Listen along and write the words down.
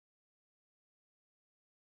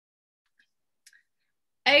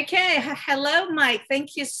Okay. Hello, Mike.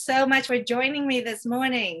 Thank you so much for joining me this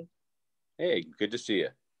morning. Hey, good to see you.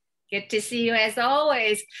 Good to see you as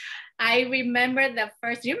always. I remember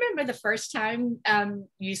you remember the first time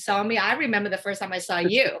you saw me? I remember the first time I saw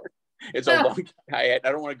you. It's a So, long I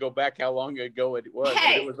don't want to go back how long ago it was, but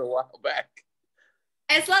it hey, was a while back.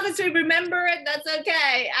 as long as we remember it, that's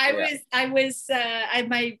okay.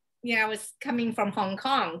 Yeah, I was coming from Hong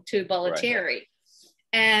Kong to right. Bollettieri.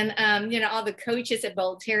 And all the coaches at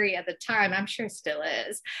Bollettieri at the time, I'm sure still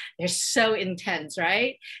is, they're so intense,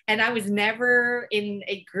 right? And I was never in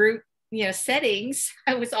a group, settings.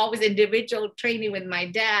 I was always individual training with my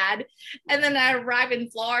dad. And then I arrived in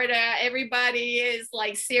Florida, everybody is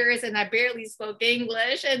like serious, and I barely spoke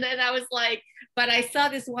English. And then I was like, but I saw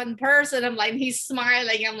this one person, I'm like, he's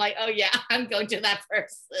smiling. I'm like, oh yeah, I'm going to that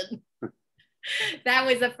person. That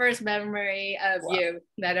was the first memory of Wow. you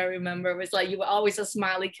that I remember. It was like you were always a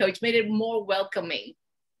smiley coach, made it more welcoming.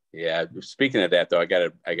 Yeah. Speaking of that, though, I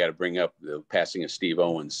gotta bring up the passing of Steve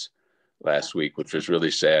Owens last week, which was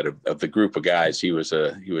really sad. Of the group of guys, he was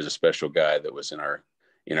a special guy that was in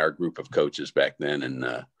our group of coaches back then, and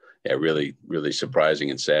yeah, really really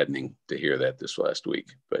surprising and saddening to hear that this last week.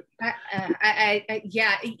 But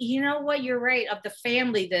Yeah, you know what? You're right. Of the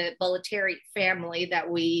family, the Bollettieri family that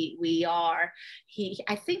we are,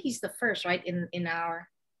 I think he's the first, right, in our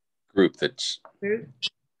group that's group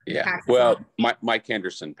who yeah. passes Well, on. Mike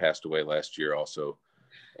Henderson passed away last year also.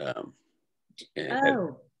 Um, and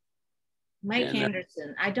Oh, Mike and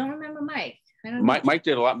Anderson. I don't remember Mike. I don't know. Mike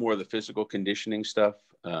did a lot more of the physical conditioning stuff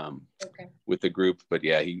Okay. with the group, but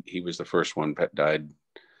yeah, he was the first one that died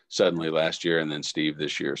suddenly last year, and then Steve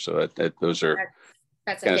this year. So those are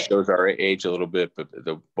That's a kind of hit. shows our age a little bit, but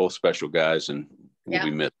they're both special guys and will Yeah.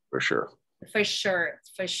 be missed for sure. For sure,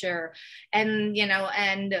 for sure. And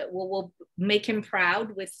we'll make him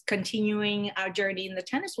proud with continuing our journey in the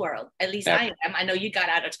tennis world. At least I am. I know you got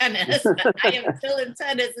out of tennis, but I am still in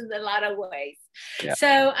tennis in a lot of ways. Yeah,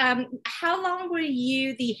 So how long were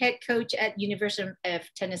you the head coach at University of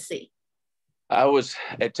Tennessee? I was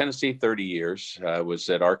at Tennessee 30 years. I was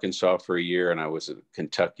at Arkansas for a year, and I was at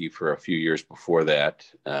Kentucky for a few years before that.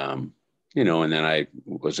 And then I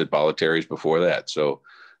was at Bollettieri's before that. So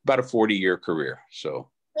about a 40-year career. So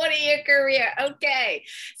 40-year career. Okay.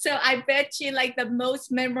 So I bet you like the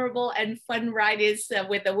most memorable and fun ride is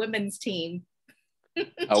with the women's team.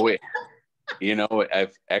 oh wait, I've Am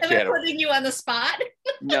actually I had a putting you on the spot?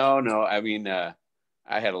 no. I mean, I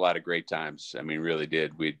had a lot of great times. I mean, really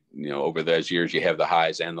did. Over those years, you have the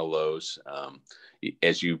highs and the lows.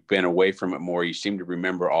 As you've been away from it more, you seem to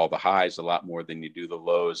remember all the highs a lot more than you do the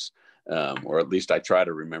lows. Or at least I try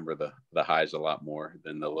to remember the highs a lot more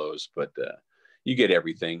than the lows. But you get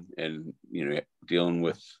everything, and dealing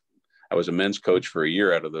with. I was a men's coach for a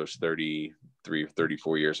year out of those 33 or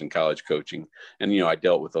 34 years in college coaching, and I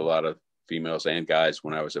dealt with a lot of females and guys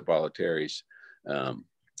when I was at Bollettieri's.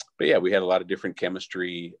 But yeah, we had a lot of different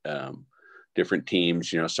chemistry, different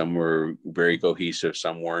teams. Some were very cohesive,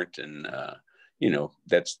 some weren't, and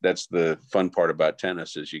that's the fun part about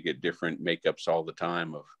tennis is you get different makeups all the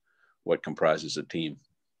time of what comprises a team.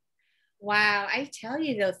 Wow, I tell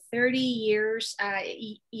you though, 30 years,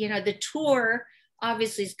 the tour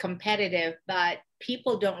obviously is competitive, but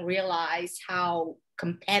people don't realize how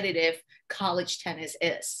competitive college tennis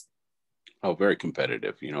is. Oh, very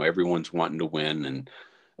competitive. Everyone's wanting to win, and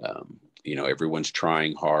everyone's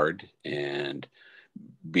trying hard. And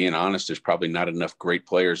being honest, there's probably not enough great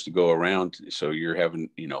players to go around. So you're having,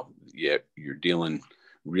 you're dealing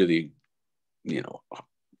really,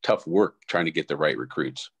 tough work trying to get the right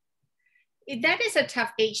recruits. That is a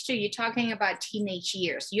tough age too. You're talking about teenage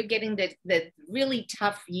years. You're getting the really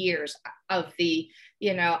tough years of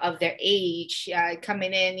of their age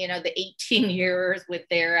coming in. The 18 years with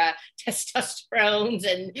their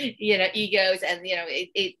testosterones and egos, and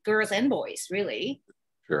girls and boys really.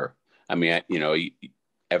 Sure. I mean,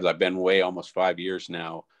 as I've been away almost 5 years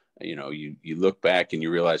now, you look back and you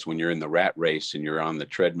realize when you're in the rat race and you're on the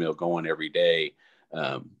treadmill going every day.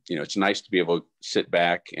 It's nice to be able to sit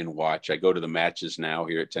back and watch. I go to the matches now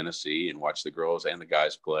here at Tennessee and watch the girls and the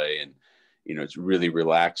guys play. And, it's really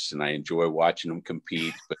relaxed and I enjoy watching them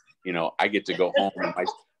compete. But, I get to go home and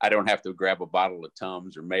I don't have to grab a bottle of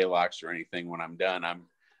Tums or Maalox or anything when I'm done.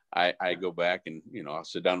 I go back and, I'll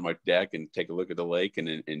sit down on my deck and take a look at the lake and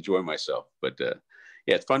enjoy myself. But yeah,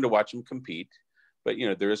 it's fun to watch them compete. But,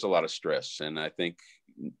 there is a lot of stress. And I think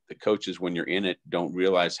the coaches, when you're in it, don't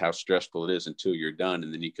realize how stressful it is until you're done.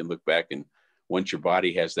 And then you can look back and once your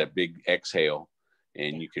body has that big exhale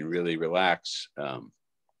and you can really relax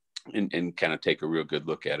and kind of take a real good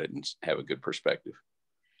look at it and have a good perspective.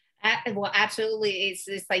 Well, absolutely.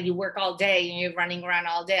 It's like you work all day and you're running around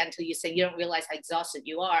all day until you say you don't realize how exhausted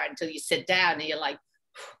you are until you sit down and you're like,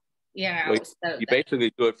 Well, so you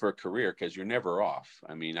basically do it for a career because you're never off.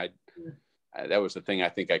 I mean, that was the thing I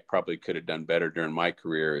think I probably could have done better during my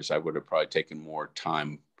career is I would have probably taken more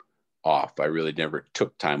time off. I really never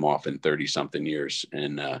took time off in 30 something years.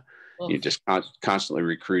 And you just constantly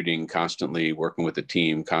recruiting, constantly working with the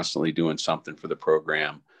team, constantly doing something for the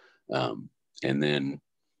program. And then,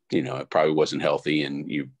 it probably wasn't healthy and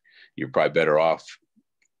you're probably better off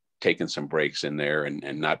taking some breaks in there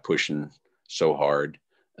and not pushing so hard.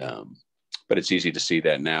 But it's easy to see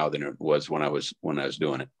that now than it was when I was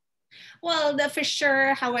doing it. Well, for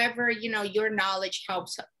sure. However, your knowledge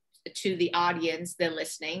helps to the audience, they're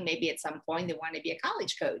listening. Maybe at some point they want to be a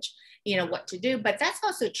college coach, what to do. But that's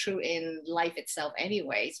also true in life itself,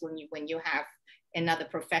 anyways. When you have another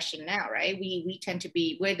profession now, right? We tend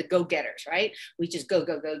to we're the go-getters, right? We just go,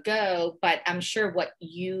 go, go, go. But I'm sure what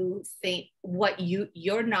you think,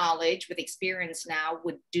 your knowledge with experience now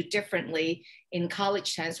would do differently in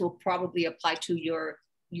college tennis will probably apply to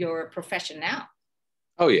your profession now.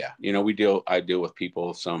 Oh yeah. I deal with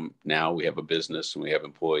people, some now we have a business and we have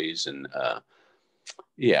employees and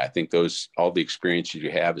yeah, I think all the experiences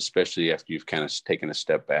you have, especially after you've kind of taken a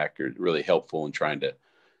step back, are really helpful in trying to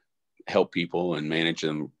help people and manage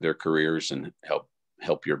their careers and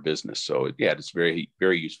help your business. So yeah, it's very,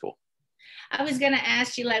 very useful. I was going to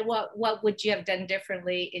ask you, like, what would you have done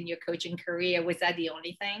differently in your coaching career? Was that the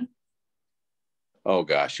only thing? Oh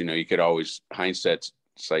gosh, you could always hindsight's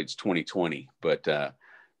 2020, but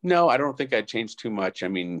no, I don't think I'd change too much. I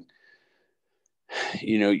mean,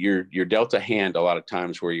 you're dealt a hand a lot of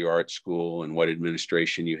times where you are at school and what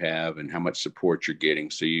administration you have and how much support you're getting.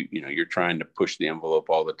 So you're trying to push the envelope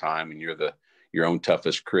all the time and you're your own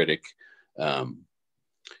toughest critic. But I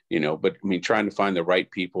mean, trying to find the right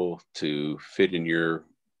people to fit in your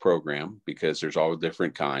program because there's all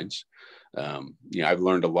different kinds. I've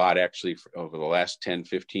learned a lot actually over the last 10,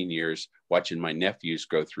 15 years, watching my nephews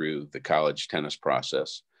go through the college tennis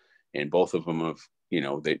process. And both of them have,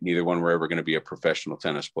 neither one were ever going to be a professional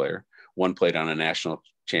tennis player. One played on a national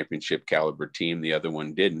championship caliber team. The other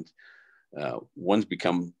one didn't. One's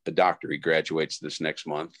become a doctor. He graduates this next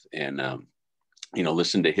month and,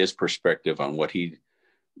 listen to his perspective on what he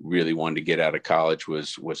really wanted to get out of college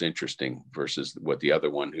was interesting versus what the other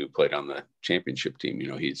one who played on the championship team,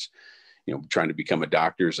 he's, trying to become a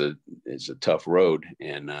doctor is a tough road.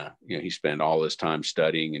 And, he spent all his time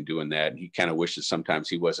studying and doing that. And he kind of wishes sometimes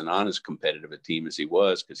he wasn't on as competitive a team as he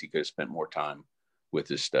was because he could have spent more time with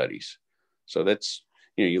his studies. So that's,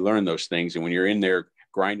 you learn those things. And when you're in there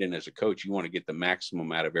grinding as a coach, you want to get the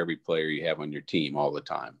maximum out of every player you have on your team all the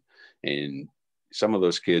time. And some of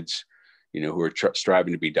those kids, who are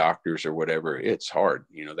striving to be doctors or whatever, it's hard.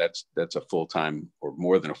 That's a full-time or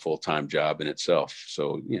more than a full-time job in itself.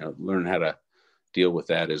 So, learn how to deal with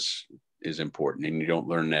that is important. And you don't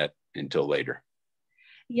learn that until later.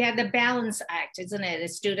 Yeah, the balance act, isn't it? A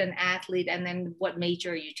student athlete, and then what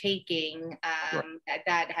major are you taking? Right.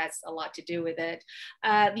 That has a lot to do with it.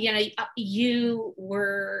 You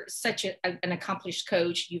were such an accomplished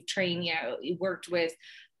coach. You've trained, you worked with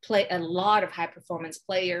a lot of high performance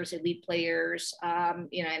players, elite players, and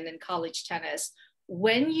then college tennis.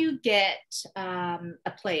 When you get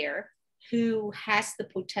a player who has the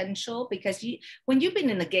potential, because when you've been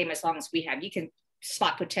in the game as long as we have, you can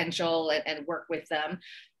spot potential and work with them.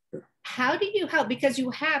 How do you help? Because you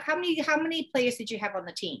have, how many players did you have on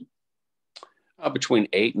the team? Between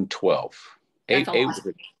 8 and 12. Eight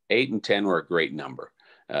and 10 were a great number.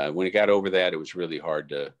 When it got over that, it was really hard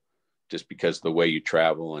to, just because the way you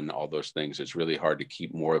travel and all those things, it's really hard to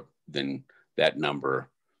keep more than that number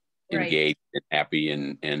engaged and happy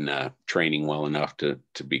and training well enough to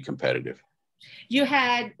be competitive. You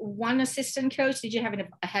had one assistant coach. Did you have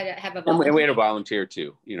a volunteer? And we had a volunteer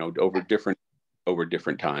too, over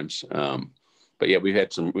different times. But yeah, we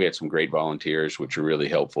had some great volunteers, which are really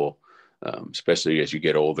helpful, especially as you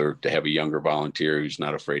get older. To have a younger volunteer who's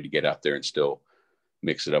not afraid to get out there and still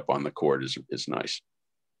mix it up on the court is nice.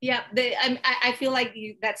 Yeah, I feel like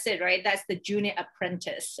that's it, right? That's the junior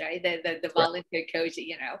apprentice, right? The volunteer coach,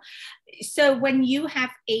 So when you have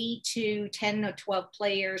 8 to 10 or 12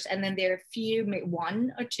 players, and then there are a few,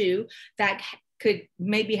 one or two that could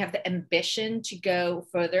maybe have the ambition to go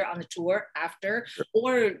further on the tour after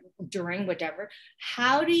or during whatever,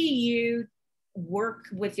 how do you work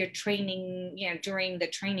with your training, during the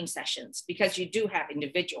training sessions? Because you do have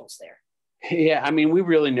individuals there. Yeah, I mean, we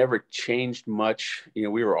really never changed much.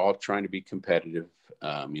 We were all trying to be competitive.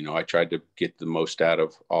 I tried to get the most out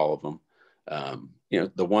of all of them.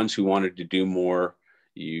 The ones who wanted to do more,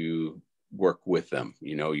 you work with them.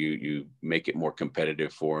 You make it more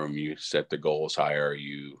competitive for them. You set the goals higher.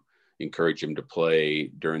 You encourage them to play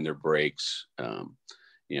during their breaks.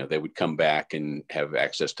 They would come back and have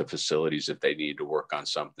access to facilities if they needed to work on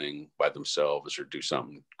something by themselves or do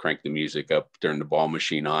something, crank the music up, turn the ball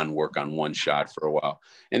machine on, work on one shot for a while.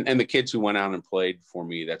 And the kids who went out and played for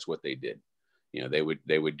me, that's what they did. They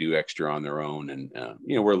would do extra on their own. And,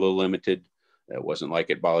 we're a little limited. It wasn't like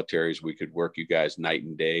at Bolletari's, we could work you guys night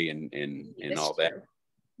and day and all that.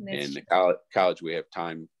 In the college, we have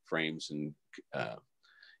time frames and,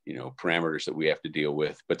 parameters that we have to deal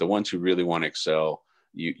with. But the ones who really want to excel,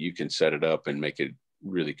 you can set it up and make it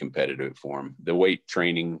really competitive for them. The weight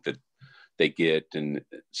training that they get and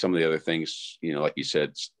some of the other things, like you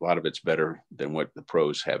said, a lot of it's better than what the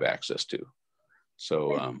pros have access to.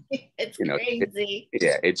 So, it's crazy.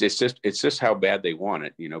 It's just how bad they want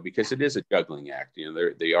it, because it is a juggling act.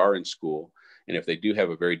 They are in school. And if they do have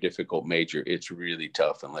a very difficult major, it's really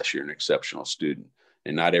tough unless you're an exceptional student.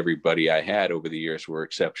 And not everybody I had over the years were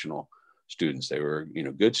exceptional students. They were,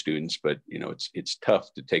 good students, but it's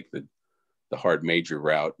tough to take the hard major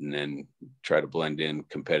route and then try to blend in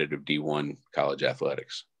competitive D1 college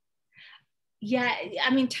athletics. Yeah,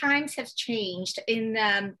 I mean, times have changed.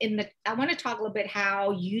 I want to talk a little bit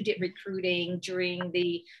how you did recruiting during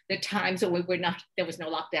the times when there was no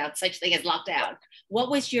lockdown, such thing as lockdown.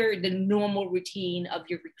 What was the normal routine of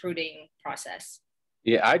your recruiting process?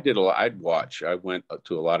 Yeah, I did I'd watch. I went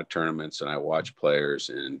to a lot of tournaments and I watched players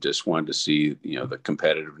and just wanted to see, the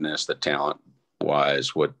competitiveness, the talent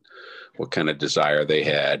wise, what kind of desire they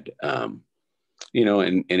had. And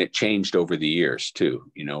it changed over the years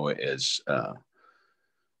too, as,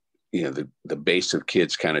 the base of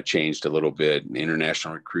kids kind of changed a little bit and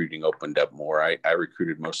international recruiting opened up more. I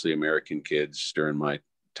recruited mostly American kids during my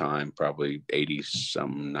time, probably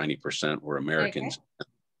 90% were Americans. Okay.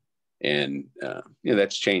 And,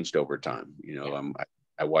 that's changed over time.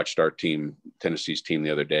 I watched our team, Tennessee's team the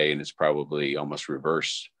other day, and it's probably almost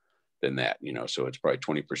reverse than that, so it's probably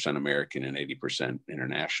 20% American and 80%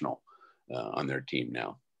 international on their team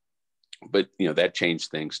now. But, that changed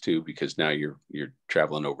things too, because now you're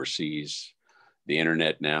traveling overseas. The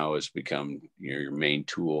internet now has become your main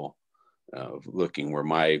tool of looking. Where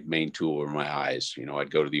my main tool were my eyes. I'd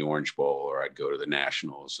go to the Orange Bowl or I'd go to the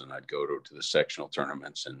Nationals and I'd go to the sectional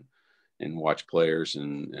tournaments and watch players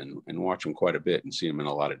and watch them quite a bit and see them in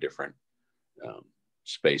a lot of different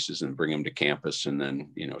spaces and bring them to campus and then,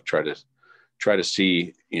 try to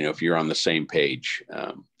see, if you're on the same page.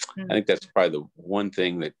 I think that's probably the one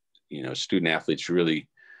thing that, student athletes really,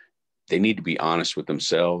 they need to be honest with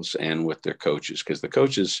themselves and with their coaches, because the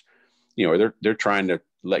coaches, they're trying to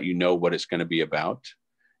let you know what it's going to be about.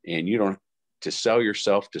 And to sell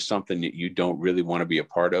yourself to something that you don't really want to be a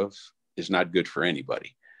part of is not good for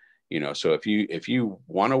anybody. So if you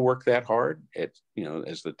want to work that hard at,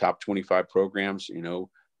 as the top 25 programs,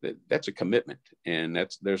 that's a commitment and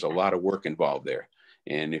there's a lot of work involved there.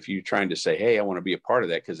 And if you're trying to say, hey, I want to be a part of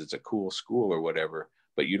that because it's a cool school or whatever,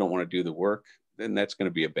 but you don't want to do the work, then that's going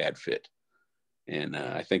to be a bad fit. And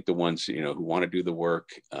I think the ones, who want to do the work,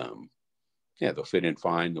 they'll fit in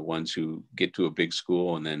fine. The ones who get to a big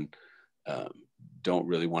school and then don't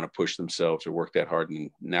really want to push themselves or work that hard. And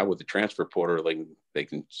now with the transfer portal, they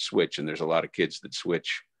can switch. And there's a lot of kids that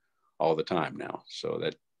switch all the time now. So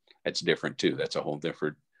that's different too. That's a whole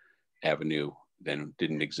different avenue than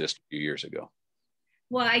didn't exist a few years ago.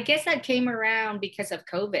 Well, I guess that came around because of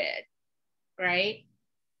COVID, right?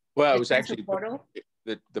 Well, it was actually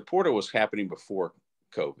the portal was happening before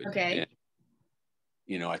COVID. Okay. And,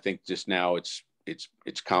 I think just now it's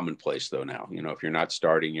commonplace though now. If you're not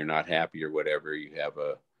starting, you're not happy or whatever, you have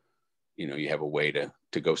a way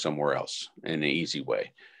to go somewhere else in an easy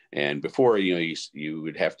way. And before, you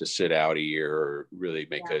would have to sit out a year or really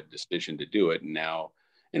make a decision to do it. And now,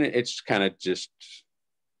 it's kind of just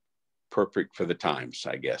perfect for the times,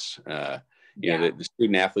 I guess. The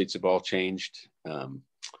student athletes have all changed, and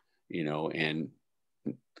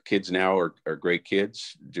kids now are great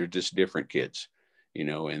kids. They're just different kids,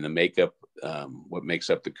 and the makeup, what makes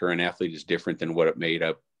up the current athlete is different than what it made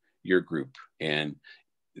up your group. And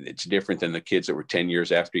it's different than the kids that were 10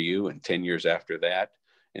 years after you and 10 years after that.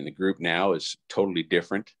 And the group now is totally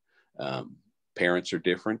different. Parents are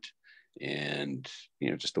different. And,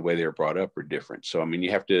 just the way they were brought up are different. So, I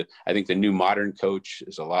think the new modern coach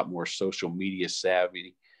is a lot more social media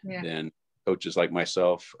savvy than coaches like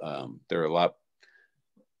myself. They're a lot,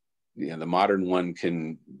 the modern one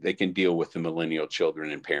can deal with the millennial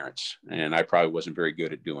children and parents. And I probably wasn't very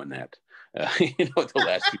good at doing that, the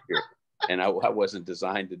last few years. And I wasn't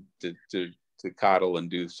designed to to coddle and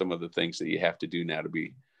do some of the things that you have to do now to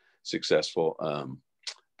be successful.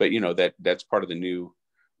 But that's part of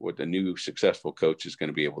what the new successful coach is going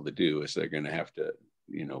to be able to do is they're going to have to,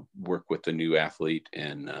 work with the new athlete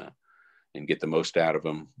and get the most out of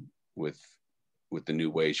them with the new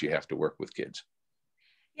ways you have to work with kids.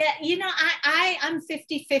 Yeah, I'm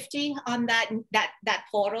 50-50 on that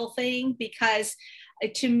portal thing, because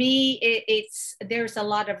to me there's a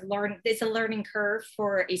lot of there's a learning curve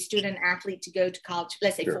for a student athlete to go to college,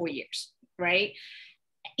 let's say 4 years, right?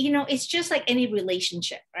 It's just like any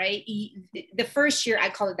relationship, right? The first year, I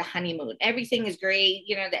call it the honeymoon. Everything is great.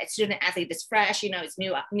 The student athlete is fresh. It's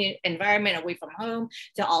new environment away from home.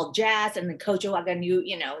 They're all jazz, and the coach, I got a new,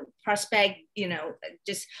 prospect,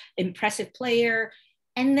 just impressive player.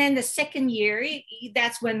 And then the second year,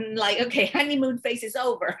 that's when okay, honeymoon phase is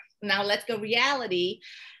over. Now let's go reality.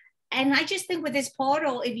 And I just think with this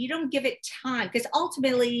portal, if you don't give it time, because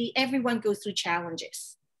ultimately everyone goes through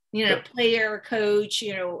challenges, player, coach,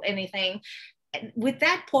 anything. And with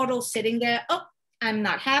that portal sitting there, oh, I'm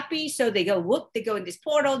not happy. So they go, they go in this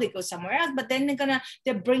portal, they go somewhere else, but then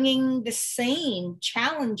they're bringing the same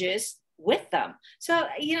challenges with them. So,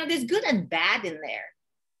 there's good and bad in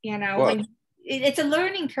there, when it's a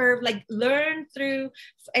learning curve, learn through,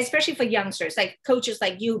 especially for youngsters, like coaches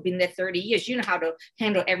like you've been there 30 years, you know how to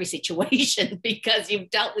handle every situation because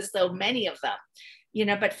you've dealt with so many of them.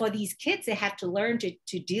 But for these kids, they have to learn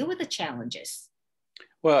to deal with the challenges.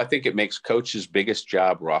 Well, I think it makes coaches' biggest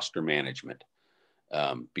job roster management,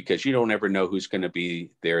 because you don't ever know who's going to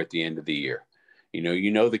be there at the end of the year.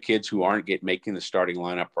 The kids who aren't making the starting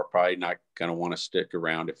lineup are probably not going to want to stick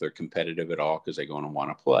around if they're competitive at all, because they're going to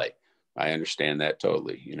want to play. I understand that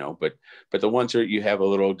totally, but the ones that you have a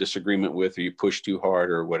little disagreement with, or you push too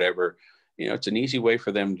hard or whatever, it's an easy way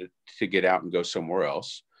for them to get out and go somewhere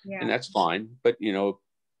else. Yeah. And that's fine. But,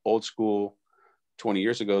 old school 20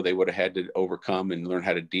 years ago, they would have had to overcome and learn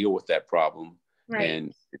how to deal with that problem.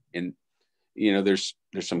 Right. And there's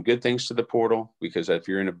some good things to the portal, because if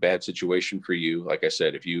you're in a bad situation for you, like I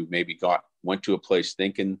said, if you maybe went to a place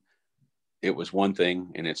thinking it was one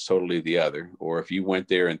thing and it's totally the other, or if you went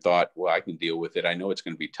there and thought, well, I can deal with it, I know it's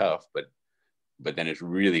going to be tough, but then it's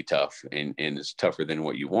really tough and it's tougher than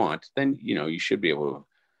what you want, then, you should be able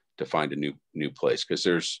to find a new place, because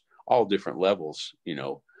there's all different levels,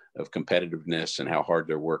 of competitiveness and how hard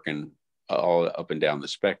they're working all up and down the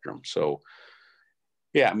spectrum. So,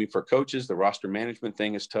 yeah, I mean, for coaches, the roster management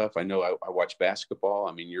thing is tough. I know I watch basketball.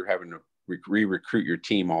 I mean, you're having to re-recruit your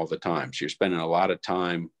team all the time. So you're spending a lot of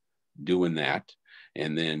time doing that.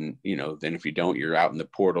 And then, then if you don't, you're out in the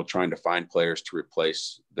portal trying to find players to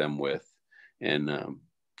replace them with. And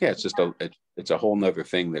it's just it's a whole nother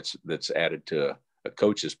thing that's added to a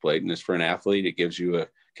coach's plate. And as for an athlete, it gives you a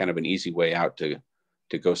kind of an easy way out to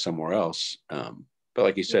go somewhere else. But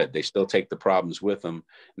like you said, they still take the problems with them,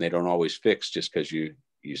 and they don't always fix just because you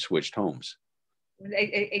switched homes.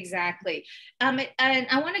 Exactly. And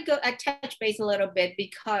I want to touch base a little bit,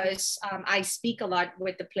 because I speak a lot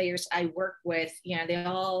with the players I work with. They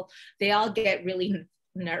all get really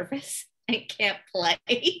nervous and can't play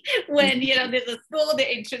when there's a school they're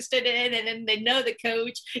interested in, and then they know the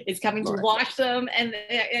coach is coming to watch them. And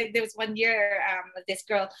there was one year, this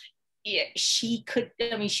girl, she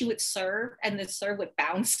would serve, and the serve would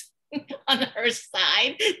bounce on her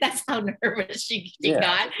side. That's how nervous she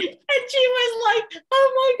got. And she was like,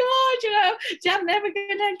 oh my God, they're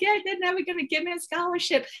never gonna give me a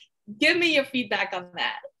scholarship. Give me your feedback on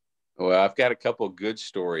that. Well, I've got a couple of good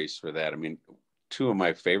stories for that. I mean, two of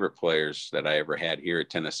my favorite players that I ever had here at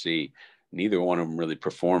Tennessee, neither one of them really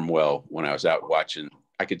performed well when I was out watching.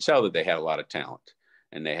 I could tell that they had a lot of talent,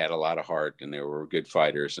 and they had a lot of heart, and they were good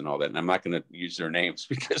fighters and all that. And I'm not going to use their names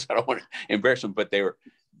because I don't want to embarrass them, but they were,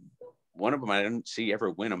 one of them I didn't see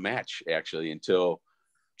ever win a match actually until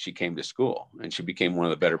she came to school, and she became one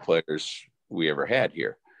of the better players we ever had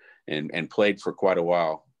here, and played for quite a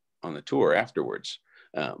while on the tour afterwards.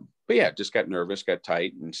 But yeah, just got nervous, got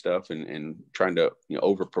tight and stuff, and trying to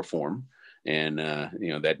overperform, and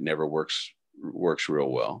that never works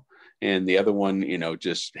real well. And the other one,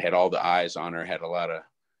 just had all the eyes on her, had a lot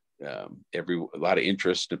of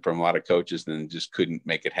interest from a lot of coaches, and just couldn't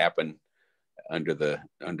make it happen under the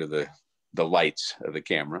lights of the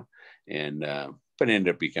camera, and but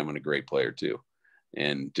ended up becoming a great player too,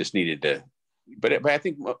 and just needed to. But I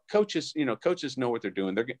think coaches know what they're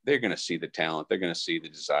doing. They're going to see the talent, they're going to see the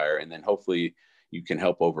desire, and then hopefully you can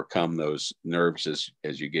help overcome those nerves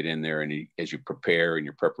as you get in there, and as you prepare, and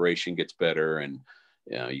your preparation gets better, and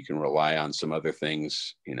you can rely on some other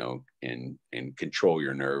things, and control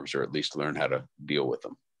your nerves, or at least learn how to deal with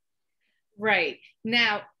them. Right.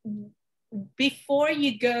 Now, before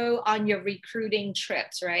you go on your recruiting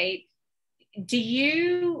trips, right?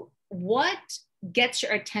 What gets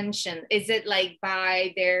your attention? Is it like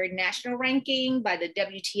by their national ranking, by the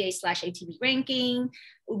WTA/ATP ranking?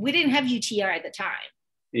 We didn't have UTR at the time.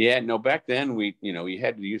 Yeah, no, back then you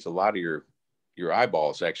had to use a lot of your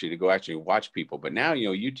eyeballs actually to go actually watch people. But now,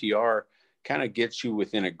 UTR kind of gets you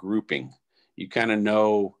within a grouping. You kind of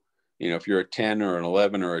know, if you're a 10 or an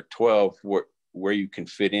 11 or a 12, where you can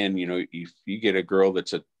fit in. If you get a girl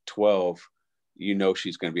that's a 12,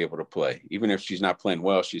 she's going to be able to play. Even if she's not playing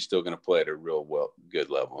well, she's still going to play at a good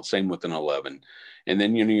level. Same with an 11. And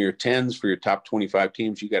then, your 10s for your top 25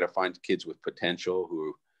 teams, you got to find kids with potential who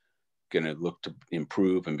are going to look to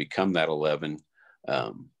improve and become that 11.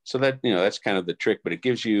 So that, that's kind of the trick, but it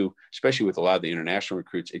gives you, especially with a lot of the international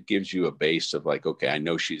recruits, it gives you a base of like, okay, I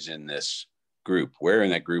know she's in this group. Where in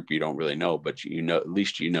that group, you don't really know, but at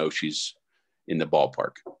least she's in the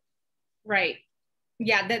ballpark. Right.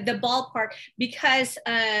 Yeah, the ballpark, because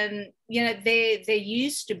they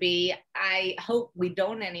used to be, I hope we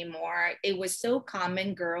don't anymore. It was so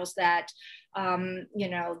common, girls that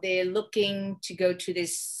they're looking to go to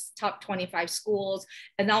this top 25 schools,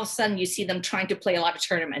 and all of a sudden you see them trying to play a lot of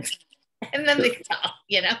tournaments. And then they stop,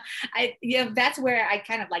 that's where I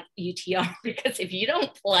kind of like UTR, because if you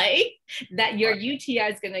don't play, that your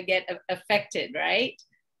UTR is going to get affected, right?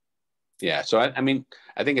 Yeah. So, I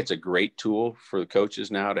think it's a great tool for the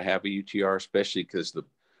coaches now to have a UTR, especially because the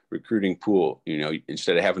recruiting pool,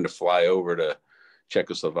 instead of having to fly over to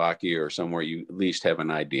Czechoslovakia or somewhere, you at least have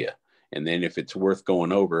an idea. And then if it's worth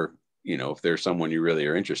going over, if there's someone you really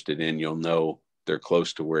are interested in, you'll know they're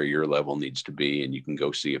close to where your level needs to be, and you can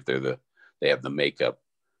go see if they have the makeup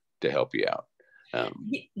to help you out.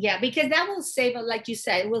 Yeah, because that will save, like you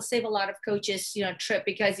said, it will save a lot of coaches, trip,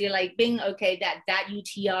 because you're like being okay that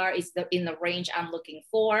UTR is in the range I'm looking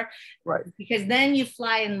for, right? Because then you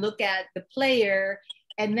fly and look at the player,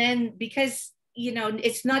 and then because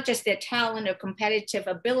it's not just their talent or competitive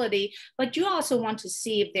ability, but you also want to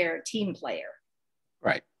see if they're a team player,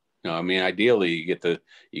 right? No, ideally you get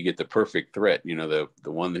the perfect threat, the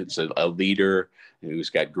one that's a leader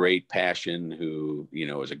who's got great passion, who,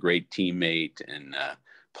 is a great teammate, and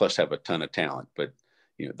plus have a ton of talent. But,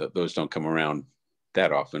 those don't come around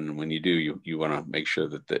that often. And when you do, you want to make sure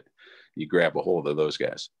that you grab a hold of those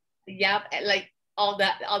guys. Yep. Like all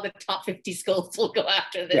the top 50 schools will go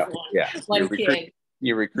after this one. Yeah.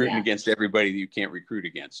 You're recruiting yeah. against everybody that you can't recruit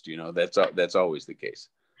against. That's always the case.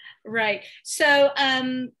 Right. So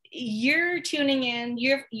you're tuning in,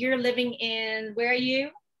 you're living in, where are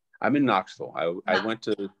you? I'm in Knoxville. I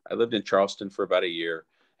lived in Charleston for about a year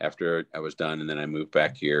after I was done. And then I moved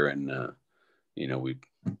back here, and,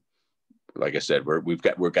 like I said, we've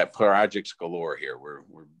got projects galore here. We're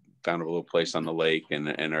found a little place on the lake and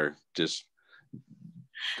are just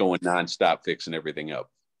going nonstop fixing everything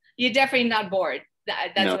up. You're definitely not bored.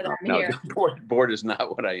 That's what I'm hearing. Bored is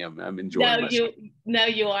not what I am. I'm enjoying myself. No,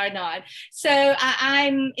 you are not. So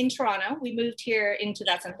I'm in Toronto. We moved here in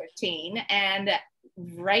 2015. And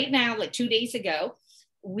right now, like 2 days ago,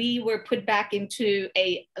 we were put back into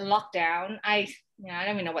a lockdown. I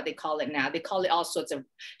don't even know what they call it now. They call it all sorts of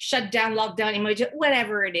shutdown, lockdown, emergency,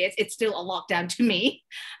 whatever it is. It's still a lockdown to me.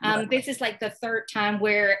 This is like the third time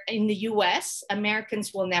where in the US,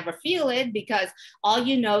 Americans will never feel it, because all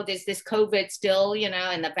there's this COVID still,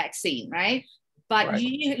 and the vaccine, right? But right.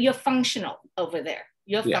 You're functional over there.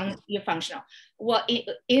 You're functional. Well,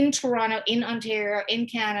 in Toronto, in Ontario, in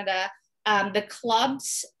Canada, the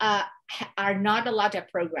clubs are not allowed to have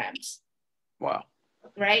programs. Wow.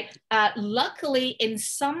 Right. Luckily, in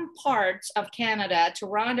some parts of Canada,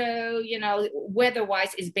 Toronto,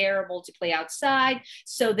 weather-wise is bearable to play outside.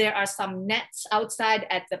 So there are some nets outside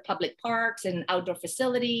at the public parks and outdoor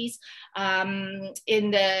facilities. In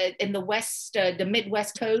the west, the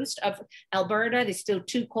Midwest coast of Alberta, it's still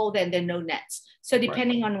too cold and there are no nets. So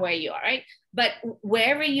depending on where you are, right? But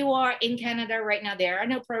wherever you are in Canada right now, there are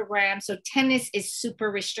no programs. So tennis is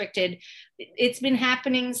super restricted. It's been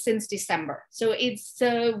happening since December. So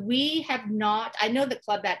we have not, I know the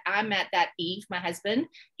club that I'm at, that Eve, my husband,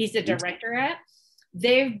 he's the director at,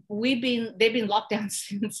 they've been locked down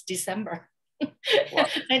since December. Wow.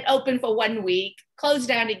 And open for 1 week, closed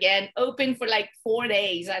down again, open for like 4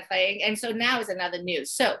 days, I think. And so now is another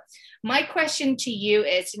news. So my question to you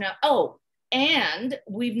is, and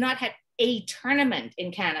we've not had a tournament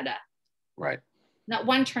in Canada. Right. Not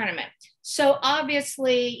one tournament. So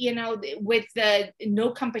obviously, with the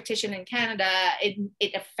no competition in Canada,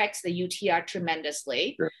 it affects the UTR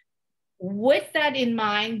tremendously. Sure. With that in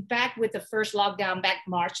mind, back with the first lockdown back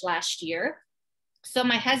March last year, So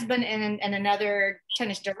my husband and another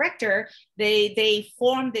tennis director, they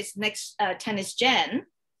formed this next tennis gen.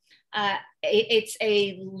 It's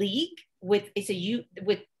a league with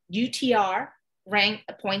UTR rank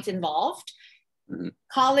points involved, mm-hmm.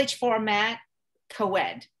 college format,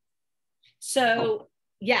 co-ed. So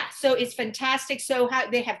yeah, so it's fantastic. So how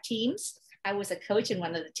they have teams. I was a coach in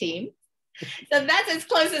one of the team. So that's as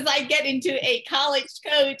close as I get into a college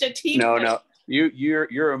coach, a team. No, coach. no.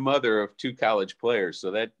 You're a mother of 2 college players,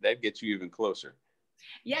 so that gets you even closer.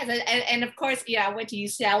 Yes, and of course, yeah, I went to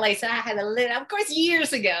UCLA, so I had a little, of course,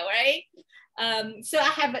 years ago, right? So I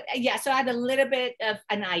had a little bit of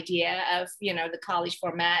an idea of the college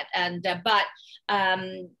format, and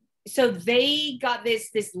so they got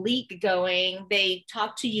this league going. They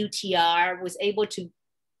talked to UTR, was able to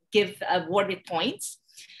give awarded points,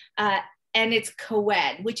 and it's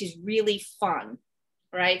co-ed, which is really fun.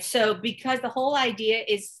 Right. So because the whole idea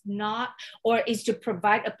is to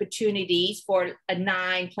provide opportunities for a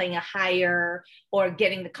 9 playing a higher or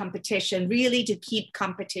getting the competition, really to keep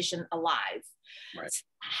competition alive. Right.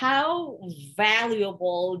 How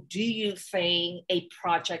valuable do you think a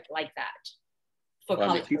project like that for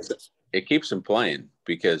college coaches? It keeps them playing,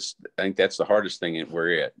 because I think that's the hardest thing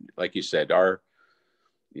we're at. Like you said,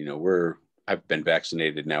 I've been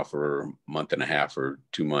vaccinated now for a month and a half or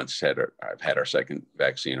 2 months. I've had our second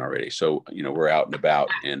vaccine already. So, we're out and about,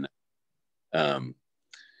 and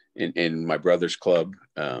in my brother's club,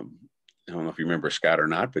 I don't know if you remember Scott or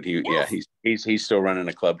not, but he's still running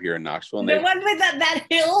a club here in Knoxville. The one with that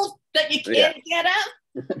hill that you can't get up.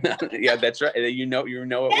 Yeah, that's right. You know it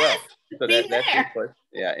well. So that's his place.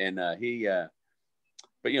 Yeah, and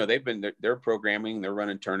but they're programming, they're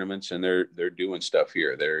running tournaments, and they're doing stuff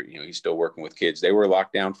here. He's still working with kids. They were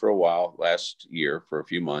locked down for a while last year for a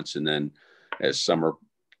few months, and then as summer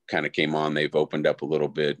kind of came on, they've opened up a little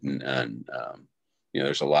bit, and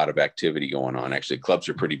there's a lot of activity going on. Actually, clubs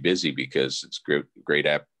are pretty busy because it's great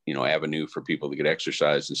avenue for people to get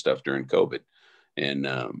exercise and stuff during COVID, and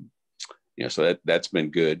so that's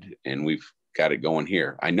been good, and we've got it going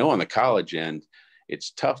here. I know on the college end,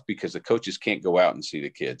 it's tough because the coaches can't go out and see the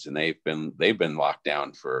kids, and they've been locked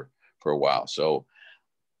down for a while. So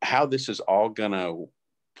how this is all going to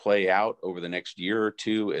play out over the next year or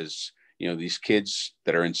two is, these kids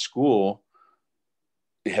that are in school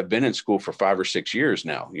have been in school for 5 or 6 years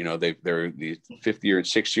now. They're the 5th year and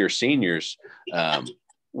 6th year seniors,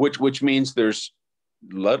 which means there's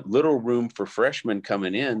little room for freshmen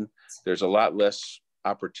coming in. There's a lot less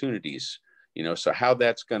opportunities, so how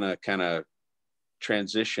that's going to kind of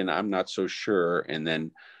transition, I'm not so sure. And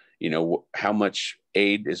then, how much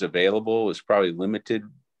aid is available is probably limited,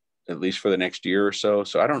 at least for the next year or so.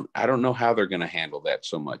 So I don't know how they're going to handle that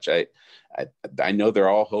so much. I know they're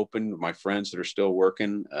all hoping, my friends that are still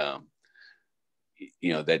working, that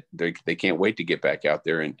they can't wait to get back out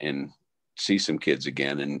there and see some kids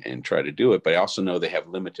again and try to do it. But I also know they have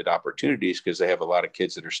limited opportunities because they have a lot of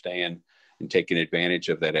kids that are staying and taking advantage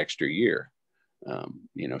of that extra year.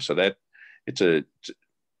 So that it's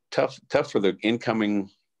tough for the incoming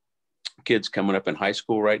kids coming up in high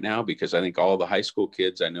school right now, because I think all the high school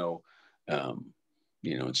kids I know,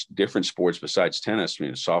 it's different sports besides tennis,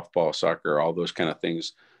 softball, soccer, all those kind of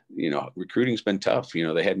things, recruiting's been tough. They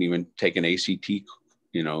hadn't even taken ACT,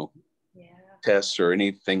 tests or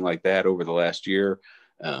anything like that over the last year.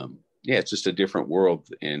 It's just a different world,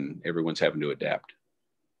 and everyone's having to adapt.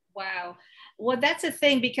 Wow. Well, that's a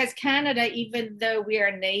thing, because Canada, even though we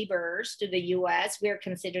are neighbors to the US, we are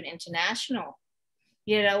considered international,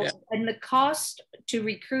 and the cost to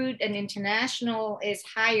recruit an international is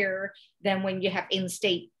higher than when you have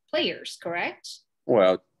in-state players, correct?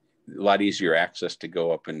 Well, a lot easier access to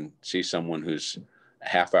go up and see someone who's a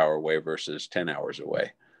half hour away versus 10 hours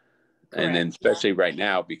away. Correct. And then especially right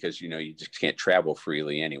now, because, you just can't travel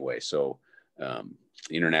freely anyway. So,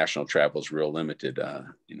 international travel is real limited.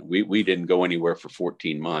 We didn't go anywhere for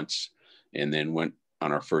 14 months, and then went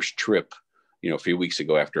on our first trip, a few weeks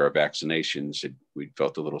ago after our vaccinations. We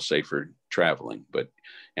felt a little safer traveling. But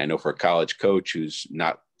I know for a college coach who's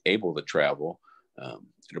not able to travel,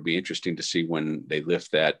 it'll be interesting to see when they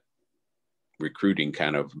lift that recruiting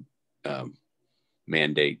kind of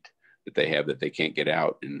mandate that they have, that they can't get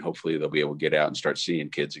out, and hopefully they'll be able to get out and start seeing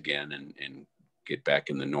kids again and get back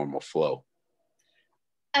in the normal flow.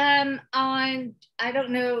 I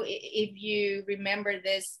don't know if you remember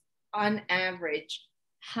this, on average,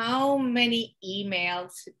 how many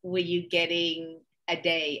emails were you getting a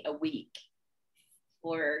day, a week,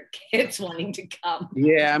 for kids wanting to come?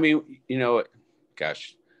 Yeah,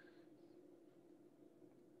 gosh,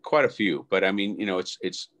 quite a few. But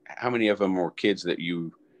it's how many of them were kids that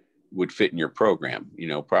you would fit in your program.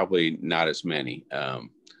 Probably not as many.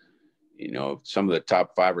 Some of the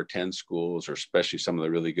top 5 or 10 schools, or especially some of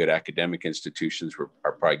the really good academic institutions,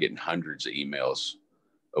 are probably getting hundreds of emails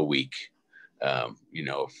a week. And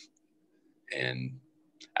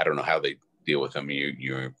I don't know how they deal with them.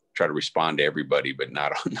 You try to respond to everybody, but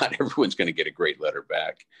not everyone's going to get a great letter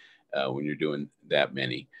back when you're doing that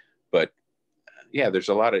many. But yeah, there's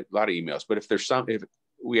a lot of emails. But if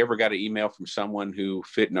we ever got an email from someone who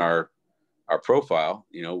fit in our profile,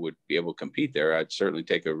 would be able to compete there, I'd certainly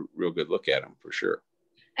take a real good look at them for sure.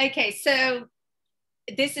 Okay, so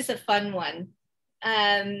this is a fun one.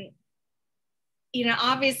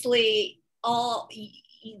 Obviously,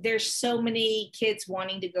 there's so many kids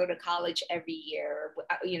wanting to go to college every year,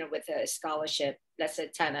 with a scholarship, let's say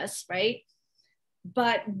tennis, right?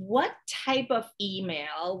 But what type of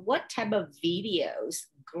email, what type of videos,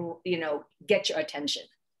 get your attention?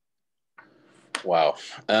 Wow.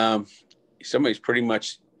 Somebody's pretty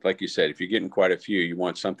much, like you said, if you're getting quite a few, you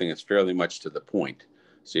want something that's fairly much to the point.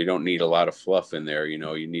 So you don't need a lot of fluff in there.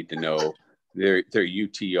 You need to know their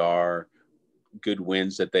UTR, good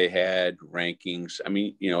wins that they had, rankings. I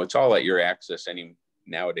mean, it's all at your access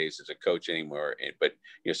nowadays as a coach anymore. But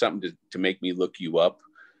something to make me look you up.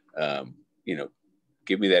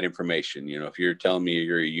 Give me that information. If you're telling me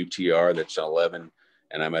you're a UTR that's 11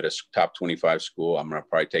 and I'm at a top 25 school, I'm going to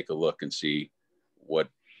probably take a look and see what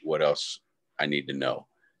else I need to know.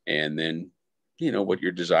 And then, what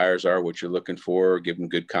your desires are, what you're looking for, give them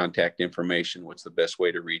good contact information. What's the best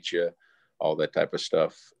way to reach you? All that type of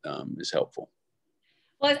stuff is helpful.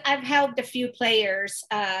 Well, I've helped a few players,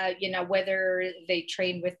 whether they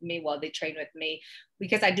train with me,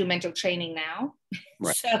 because I do mental training now.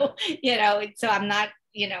 Right. So, so I'm not,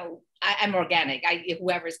 I'm organic.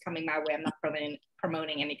 Whoever's coming my way, I'm not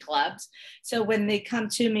promoting any clubs. So when they come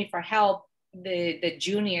to me for help, the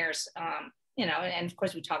juniors, and of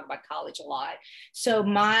course we talk about college a lot. So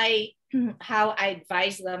how I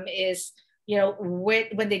advise them is,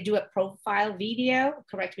 when they do a profile video,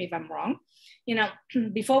 correct me if I'm wrong,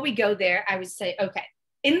 before we go there, I would say, okay,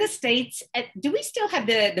 in the States, do we still have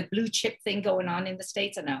the blue chip thing going on in the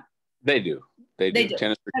States or no? They do. They do.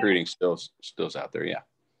 Tennis recruiting still's out there. Yeah.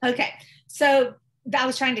 Okay. So I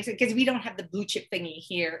was trying to, because we don't have the blue chip thingy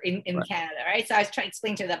here in right. Canada, right? So I was trying to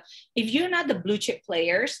explain to them, if you're not the blue chip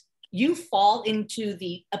players, you fall into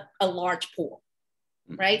a large pool,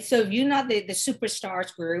 right? So if you're not the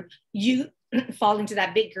superstars group, you fall into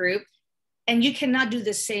that big group. And you cannot do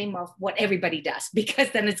the same of what everybody does, because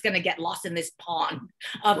then it's going to get lost in this pond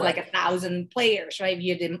of right. like 1,000 players, right? If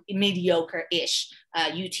you're the mediocre-ish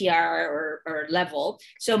UTR or level.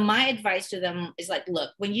 So my advice to them is like, look,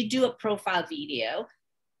 when you do a profile video,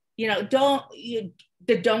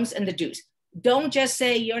 the don'ts and the do's. Don't just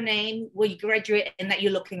say your name, where you graduate, and that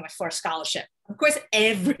you're looking for a scholarship. Of course,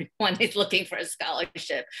 everyone is looking for a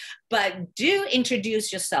scholarship, but do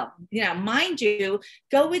introduce yourself. Mind you,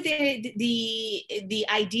 go with the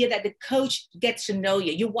idea that the coach gets to know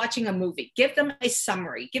you. You're watching a movie. Give them a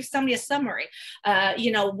summary. Give somebody a summary.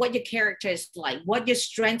 What your character is like, what your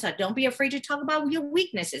strengths are. Don't be afraid to talk about your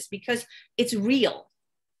weaknesses, because it's real.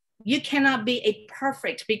 You cannot be a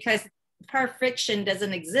perfect, because perfection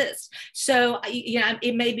doesn't exist. So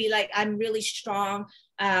it may be like, I'm really strong.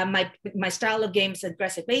 My style of game is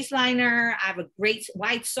aggressive baseliner. I have a great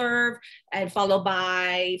wide serve and followed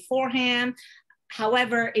by forehand.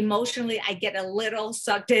 However, emotionally, I get a little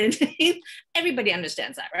sucked in. Everybody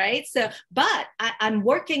understands that, right? So, but I'm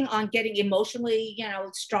working on getting emotionally,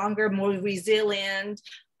 stronger, more resilient.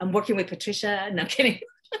 I'm working with Patricia. No, I'm kidding.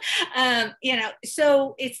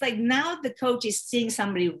 So it's like, now the coach is seeing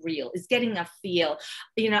somebody real, is getting a feel.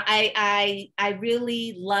 I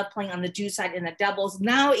really love playing on the do side in the doubles.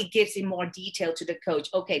 Now it gives him more detail to the coach.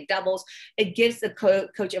 Okay, doubles, it gives the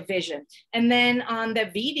coach a vision. And then on the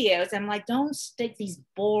videos, I'm like, don't stick these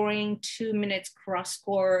boring 2 minutes cross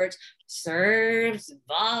court serves,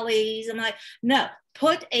 volleys. I'm like, no,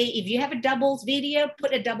 if you have a doubles video,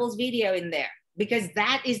 put a doubles video in there, because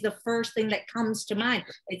that is the first thing that comes to mind.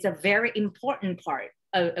 It's a very important part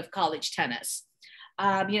of college tennis.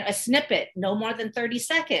 A snippet, no more than 30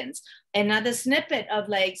 seconds. Another snippet of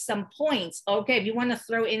like some points. Okay, if you want to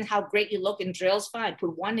throw in how great you look in drills, fine,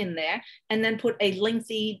 put one in there, and then put a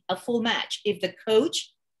full match. If the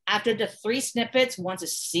coach, after the 3 snippets, wants to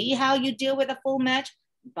see how you deal with a full match,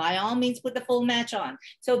 by all means, put the full match on.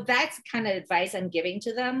 So that's the kind of advice I'm giving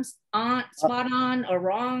to them. Spot on or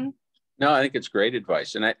wrong? No, I think it's great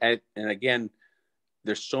advice. And again,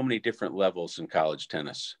 there's so many different levels in college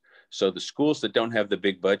tennis. So the schools that don't have the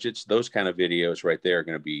big budgets, those kind of videos right there are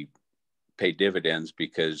going to pay dividends,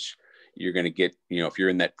 because you're going to get, if you're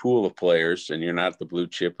in that pool of players and you're not the blue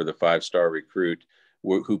chip or the 5-star recruit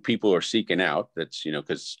who people are seeking out, that's,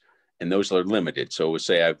 and those are limited. So we'll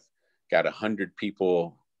say I've got 100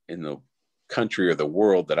 people in the country or the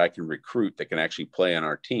world that I can recruit that can actually play on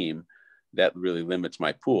our team. That really limits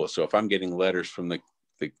my pool. So if I'm getting letters from the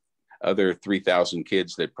other 3,000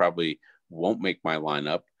 kids that probably won't make my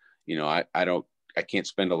lineup, I can't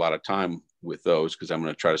spend a lot of time with those, because I'm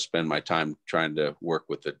going to try to spend my time trying to work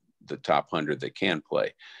with the top 100 that can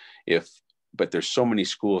play. But there's so many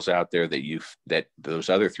schools out there that those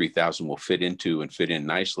other 3,000 will fit into and fit in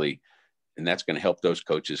nicely. And that's going to help those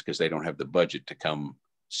coaches, because they don't have the budget to come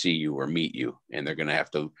see you or meet you. And they're going to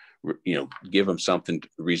have to, give them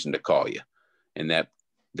reason to call you. And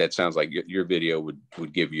that sounds like your video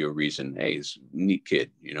would give you a reason. Hey, this neat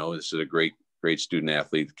kid, this is a great student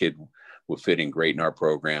athlete. The kid will fit in great in our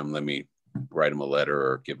program. Let me write him a letter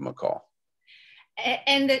or give him a call.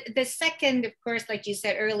 And the second, of course, like you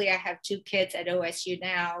said earlier, I have 2 kids at OSU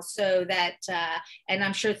now. So that, and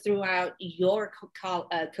I'm sure throughout your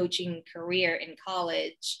coaching career in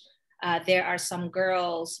college, there are some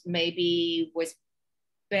girls maybe was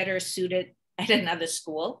better suited at another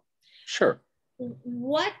school. Sure.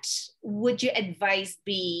 What would your advice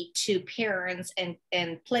be to parents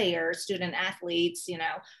and players, student athletes,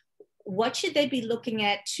 what should they be looking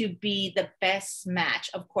at to be the best match?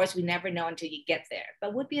 Of course, we never know until you get there,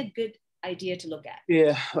 but would be a good idea to look at.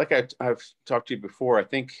 Yeah, like I've talked to you before, I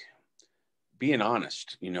think being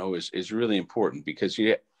honest, is really important, because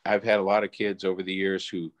I've had a lot of kids over the years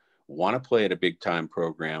who want to play at a big time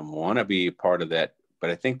program, want to be a part of that, but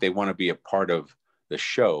I think they want to be a part of the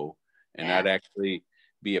show and not actually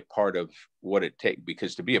be a part of what it takes,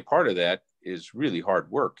 because to be a part of that is really hard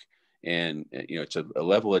work. And, it's a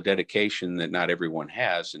level of dedication that not everyone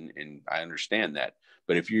has. And I understand that.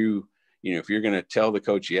 But if you're going to tell the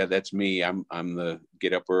coach, yeah, that's me, I'm the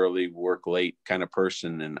get up early, work late kind of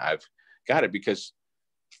person, and I've got it, because,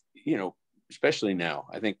 especially now,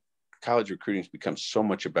 I think college recruiting has become so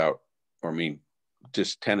much about,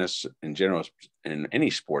 just tennis in general, and any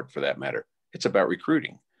sport for that matter, it's about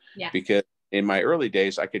recruiting. Yeah. Because in my early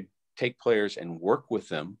days, I could take players and work with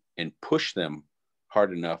them and push them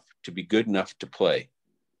hard enough to be good enough to play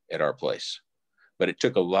at our place. But it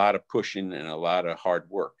took a lot of pushing and a lot of hard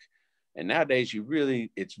work. And nowadays,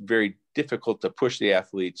 it's very difficult to push the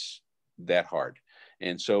athletes that hard.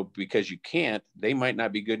 And so because you can't, they might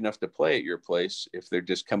not be good enough to play at your place if they're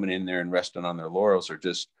just coming in there and resting on their laurels or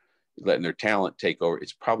just letting their talent take over.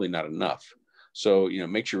 It's probably not enough. So,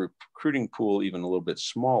 makes your recruiting pool even a little bit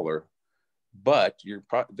smaller, but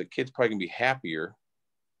the kid's probably gonna be happier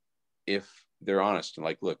if they're honest and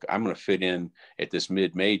like, look, I'm going to fit in at this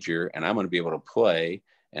mid-major and I'm going to be able to play,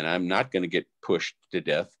 and I'm not going to get pushed to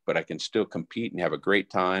death, but I can still compete and have a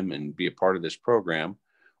great time and be a part of this program.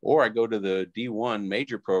 Or I go to the D1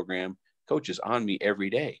 major program, coach is on me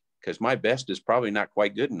every day because my best is probably not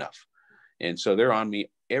quite good enough. And so they're on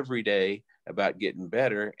me every day about getting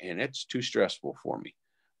better, and it's too stressful for me.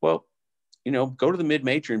 Well, go to the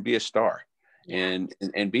mid-major and be a star. Yeah.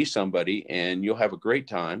 and be somebody, and you'll have a great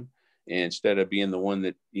time. Instead of being the one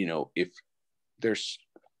that, if there's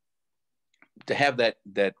to have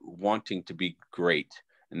that wanting to be great.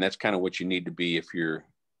 And that's kind of what you need to be if you're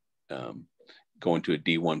going to a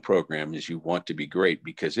D1 program, is you want to be great,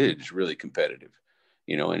 because it is really competitive,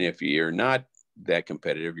 and if you're not that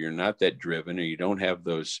competitive, you're not that driven, or you don't have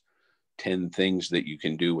those 10 things that you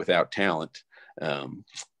can do without talent,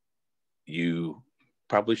 you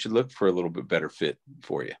probably should look for a little bit better fit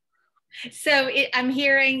for you. So I'm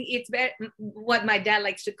hearing it's what my dad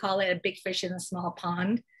likes to call it, a big fish in a small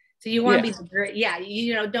pond. So you want to be great. Yeah.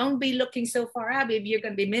 Don't be looking so far up if you're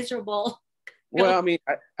going to be miserable. Well,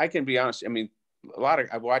 I can be honest.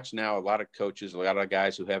 I've watched now a lot of coaches, a lot of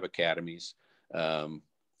guys who have academies.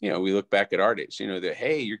 We look back at our days, that,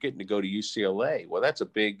 hey, you're getting to go to UCLA. Well, that's a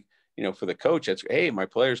big, for the coach, that's, hey, my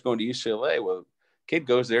player's going to UCLA. Well, kid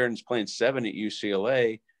goes there and is playing 7 at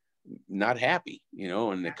UCLA. Not happy,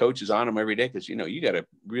 and the coach is on them every day, because you got to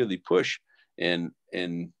really push, and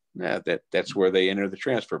that's where they enter the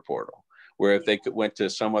transfer portal. Where if they went to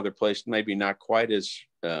some other place, maybe not quite as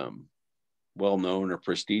well known or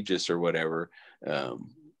prestigious or whatever,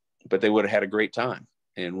 but they would have had a great time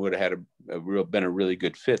and would have had been a really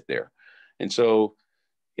good fit there. And so,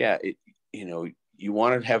 you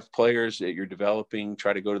want to have players that you're developing,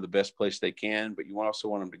 try to go to the best place they can, but you also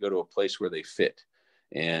want them to go to a place where they fit.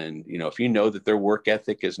 And, if you know that their work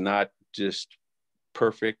ethic is not just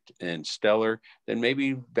perfect and stellar, then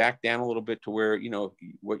maybe back down a little bit to where,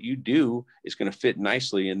 what you do is going to fit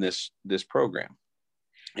nicely in this program.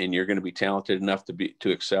 and you're going to be talented enough to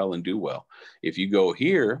excel and do well. If you go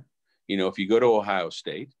here, if you go to Ohio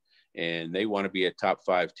State and they want to be a top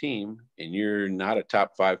 5 team and you're not a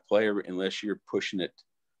top 5 player unless you're pushing it,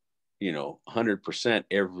 100%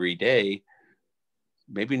 every day,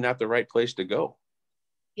 maybe not the right place to go.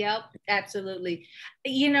 Yep, absolutely.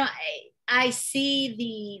 I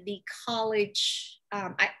see the college,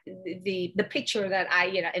 the picture that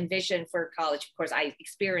I envision for college. Of course, I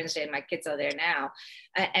experienced it. My kids are there now,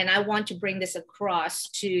 and I want to bring this across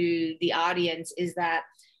to the audience: is that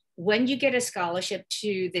when you get a scholarship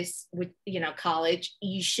to this, college,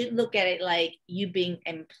 you should look at it like you being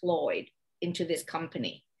employed into this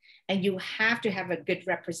company. And you have to have a good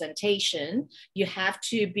representation. You have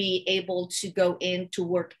to be able to go in to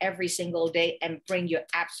work every single day and bring your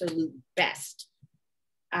absolute best.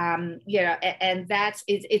 And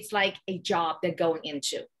it's like a job they're going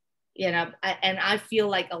into. And I feel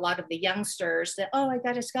like a lot of the youngsters that, oh, I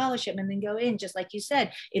got a scholarship, and then go in, just like you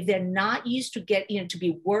said, if they're not used to to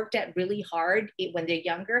be worked at really hard when they're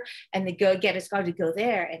younger, and they go get a scholarship to go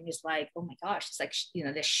there, and it's like, oh my gosh, it's like,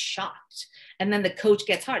 they're shocked. And then the coach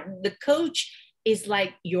gets hard. The coach is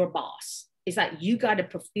like your boss. It's like, you got to,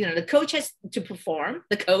 the coach has to perform,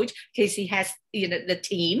 the coach, because he has, the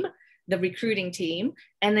team, the recruiting team,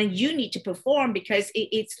 and then you need to perform, because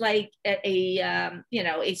it's like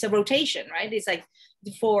it's a rotation, right? It's like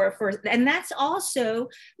for and that's also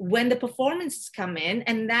when the performances come in,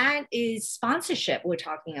 and that is sponsorship we're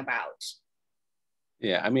talking about.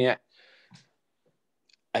 Yeah, I mean,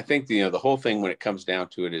 I think the whole thing when it comes down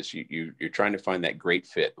to it is you're trying to find that great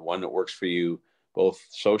fit, the one that works for you both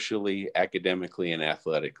socially, academically, and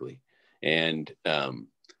athletically. And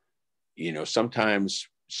sometimes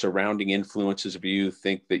surrounding influences of you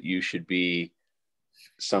think that you should be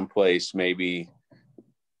someplace maybe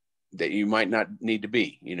that you might not need to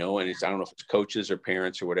be, and I don't know if it's coaches or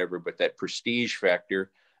parents or whatever, but that prestige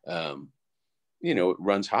factor, it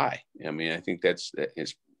runs high. I mean, I think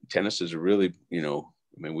tennis is a really,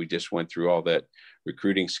 we just went through all that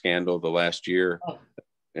recruiting scandal the last year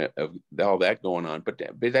of all that going on, but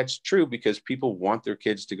that's true because people want their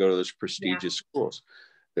kids to go to those prestigious schools.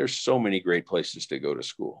 There's so many great places to go to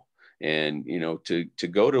school, and to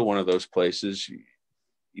go to one of those places,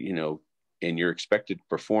 and you're expected to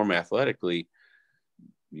perform athletically,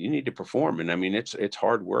 you need to perform. And I mean, it's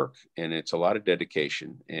hard work, and it's a lot of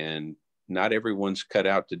dedication, and not everyone's cut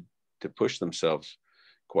out to push themselves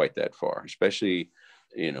quite that far, especially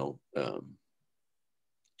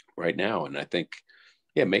right now. And I think,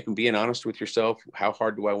 being honest with yourself. How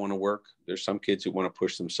hard do I want to work? There's some kids who want to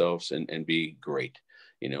push themselves and be great.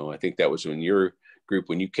 I think that was when your group,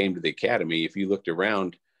 when you came to the academy, if you looked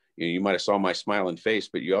around, you might have saw my smiling face,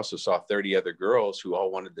 but you also saw 30 other girls who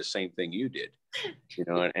all wanted the same thing you did,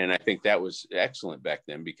 and I think that was excellent back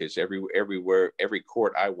then, because every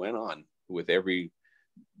court I went on with every,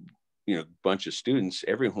 bunch of students,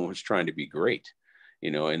 everyone was trying to be great,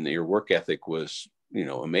 and your work ethic was,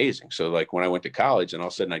 amazing. So like when I went to college and all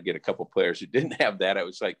of a sudden I'd get a couple of players who didn't have that, I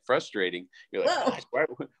was like frustrating. You're like, gosh,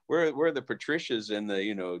 where are the Patricias and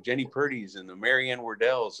the, Jenny Purdy's and the Marianne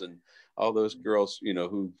Wardells and all those girls,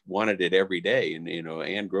 who wanted it every day. And,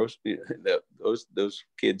 Ann Gross, those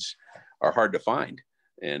kids are hard to find.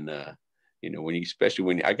 And, especially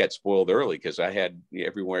when I got spoiled early, because I had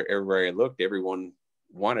everywhere I looked, everyone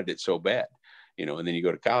wanted it so bad, and then you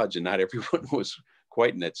go to college and not everyone was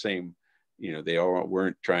quite in that same, they all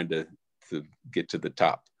weren't trying to get to the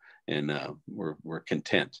top, and we're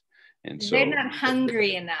content. And so they're not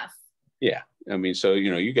hungry enough. Yeah. I mean, so,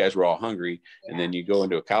 you guys were all hungry, and then you go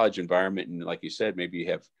into a college environment, and like you said, maybe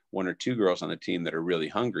you have 1 or 2 girls on the team that are really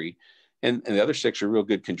hungry, and the other 6 are real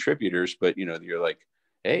good contributors, but you're like,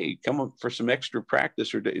 hey, come on for some extra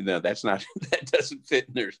practice, or that's not, that doesn't fit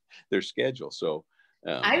in their schedule. So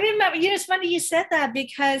I remember, it's funny you said that,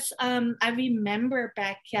 because I remember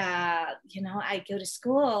back, I go to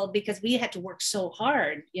school because we had to work so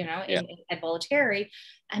hard, at Bollettieri.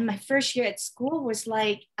 And my first year at school was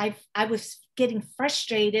like, I was getting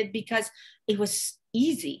frustrated because it was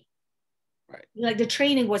easy. Right. Like the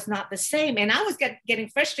training was not the same. And I was getting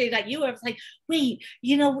frustrated like you. I was like, wait,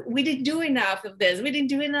 we didn't do enough of this. We didn't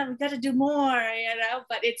do enough. We got to do more,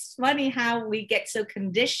 But it's funny how we get so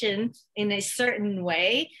conditioned in a certain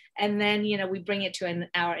way. And then, we bring it to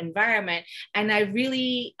our environment. And I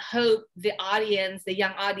really hope the audience, the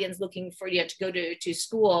young audience looking for to go to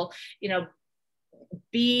school,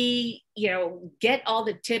 get all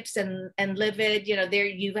the tips and live it. There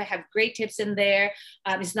you have great tips in there.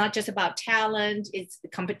 It's not just about talent, it's the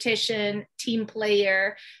competition, team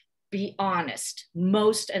player. be honest.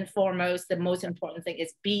 Most and foremost, the most important thing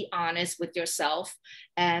is be honest with yourself,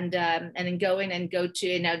 and then go in and go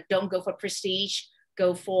to, don't go for prestige.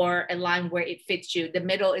 Go for a line where it fits you. The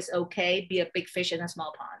middle is okay. Be a big fish in a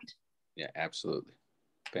small pond. Yeah, absolutely.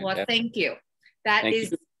 Well, Fantastic. thank you. That Thank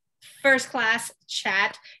is you. first class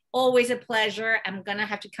chat. Always a pleasure. I'm gonna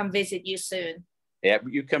have to come visit you soon. Yeah,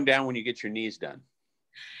 you come down when you get your knees done.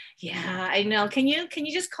 Yeah, I know. Can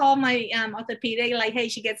you just call my orthopedic, like, hey,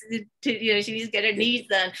 she gets to, she needs to get her knees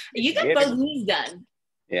done. You got both knees done.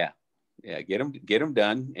 Yeah, yeah. Get them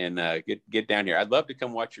done, and get down here. I'd love to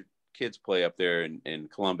come watch your kids play up there in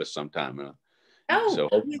Columbus sometime. So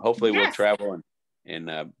hopefully we'll yes. travel,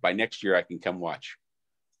 and by next year I can come watch.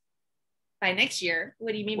 By next year?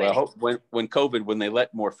 What do you mean? Well, when COVID, when they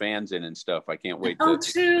let more fans in and stuff, I can't wait. Oh,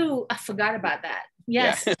 true. I forgot about that.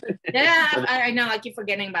 Yes. Yeah, I know. I keep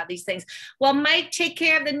forgetting about these things. Well, Mike, take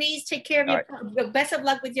care of the knees. Take care of your. Best of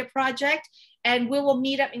luck with your project, and we will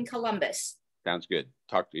meet up in Columbus. Sounds good.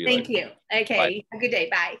 Talk to you Thank later. you. Okay. Bye. Have a good day.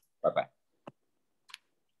 Bye. Bye-bye.